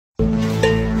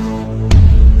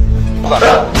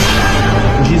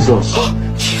Jesus.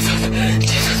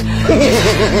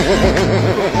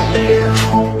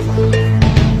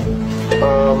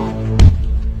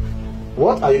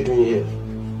 What are you doing here?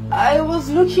 I was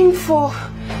looking for...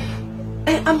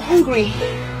 I'm hungry.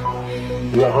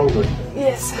 You are hungry?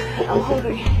 Yes, I'm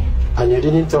hungry. And you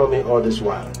didn't tell me all this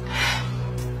while.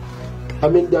 I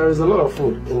mean, there is a lot of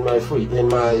food in my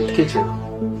kitchen.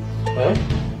 Eh?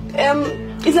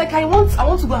 It's like I want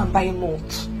to go and buy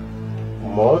malt.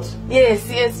 Malt?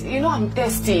 Yes. You know I'm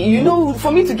thirsty. You know,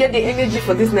 for me to get the energy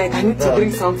for this night, I need to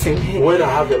drink something. When I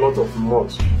have a lot of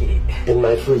malt in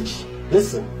my fridge,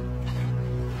 listen.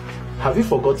 Have you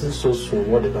forgotten so soon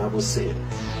what the Bible said?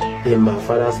 In my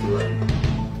father's land,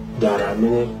 there are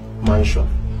many mansions.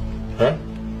 Eh?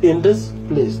 In this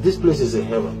place is a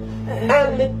heaven.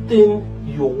 Anything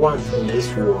you want in this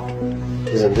world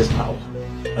is in this house.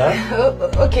 Eh?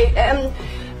 Okay,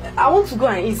 I want to go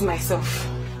and ease myself.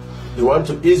 You want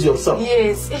to ease yourself?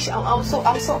 Yes, I'm so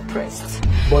oppressed.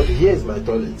 But here is my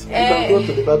toilet. You can go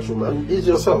to the bathroom and ease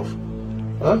yourself.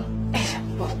 Huh?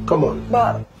 Come on.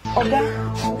 But Oga,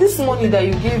 this money that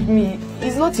you gave me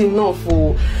is not enough.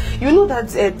 Oh. You know that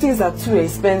things are too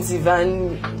expensive,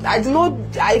 and I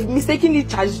mistakenly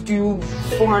charged you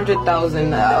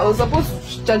 400,000. I was supposed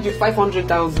to charge you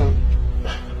 500,000.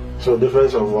 So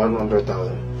difference of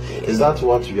 100,000. Is that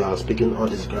what you are speaking all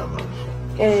this grammar?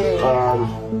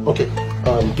 Okay.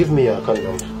 Give me your account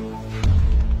number.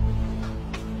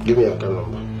 Give me your account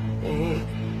number.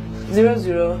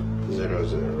 00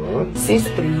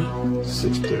 63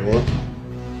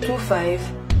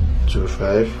 25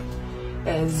 03.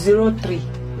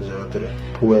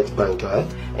 Poet Bank, right?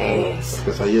 Yes.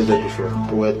 Because I used it before.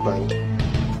 Poet Bank.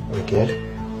 Okay.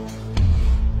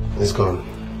 It's gone.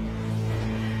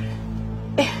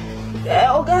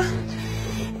 Oga,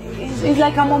 it's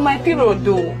like I'm on my period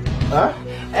though. Huh?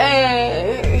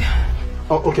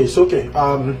 Oh, okay, it's okay.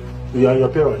 You are on your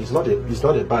period. It's not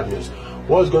a bad news.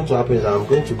 What's going to happen is I'm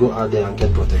going to go out there and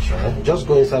get protection. Eh? Just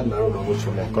go inside my room and wait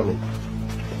for me. I'm coming.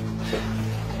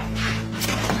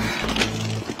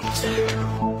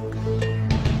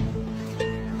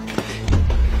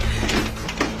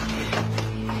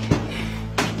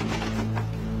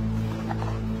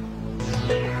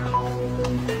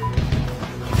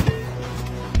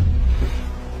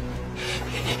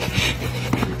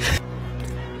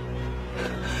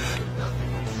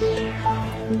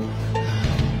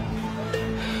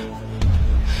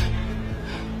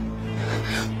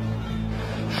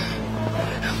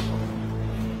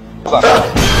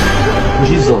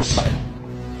 Jesus.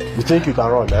 You think you can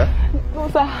run, eh? No,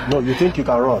 sir. No, you think you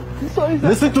can run? Sorry, sir.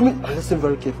 Listen to me. Listen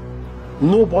very carefully.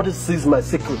 Nobody sees my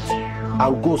secret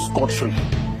and go scot-free.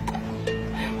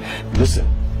 Listen.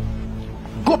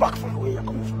 Go back from where you're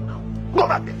coming from now. Go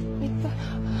back.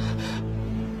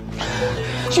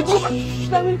 Should go back.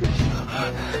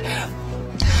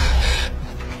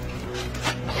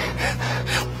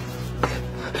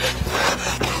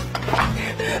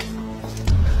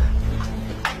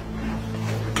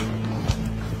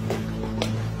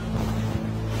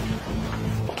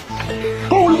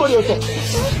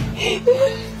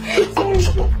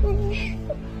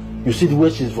 You see the way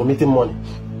she's vomiting money?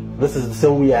 This is the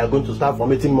same way you are going to start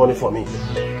vomiting money for me.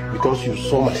 Because you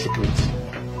saw my secret.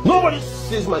 Nobody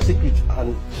sees my secret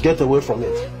and get away from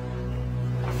it.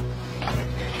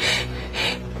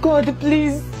 God,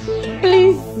 please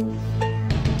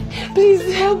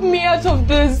help me out of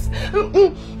this.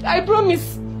 I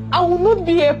promise I will not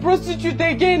be a prostitute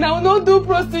again. I will not do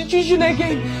prostitution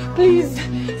again. Please,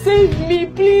 save me,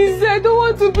 please. I don't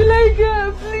want to be like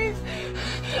her, please.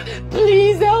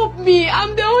 Please help me.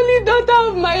 I'm the only daughter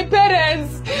of my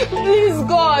parents. Please,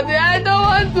 God, I don't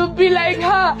want to be like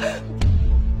her.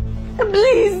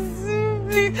 Please.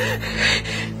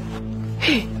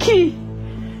 Hey, key.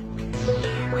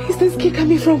 Where is this key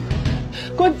coming from?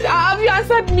 God, have you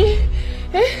answered me?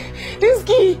 This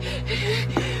key.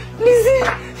 Please.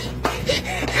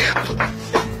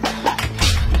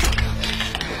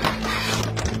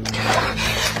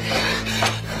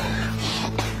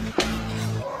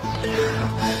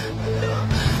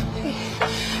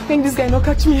 I think this guy not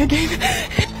catch me again.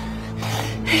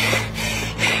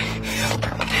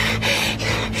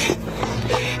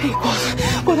 Hey,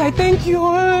 God, I thank you.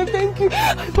 Thank you.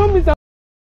 I promise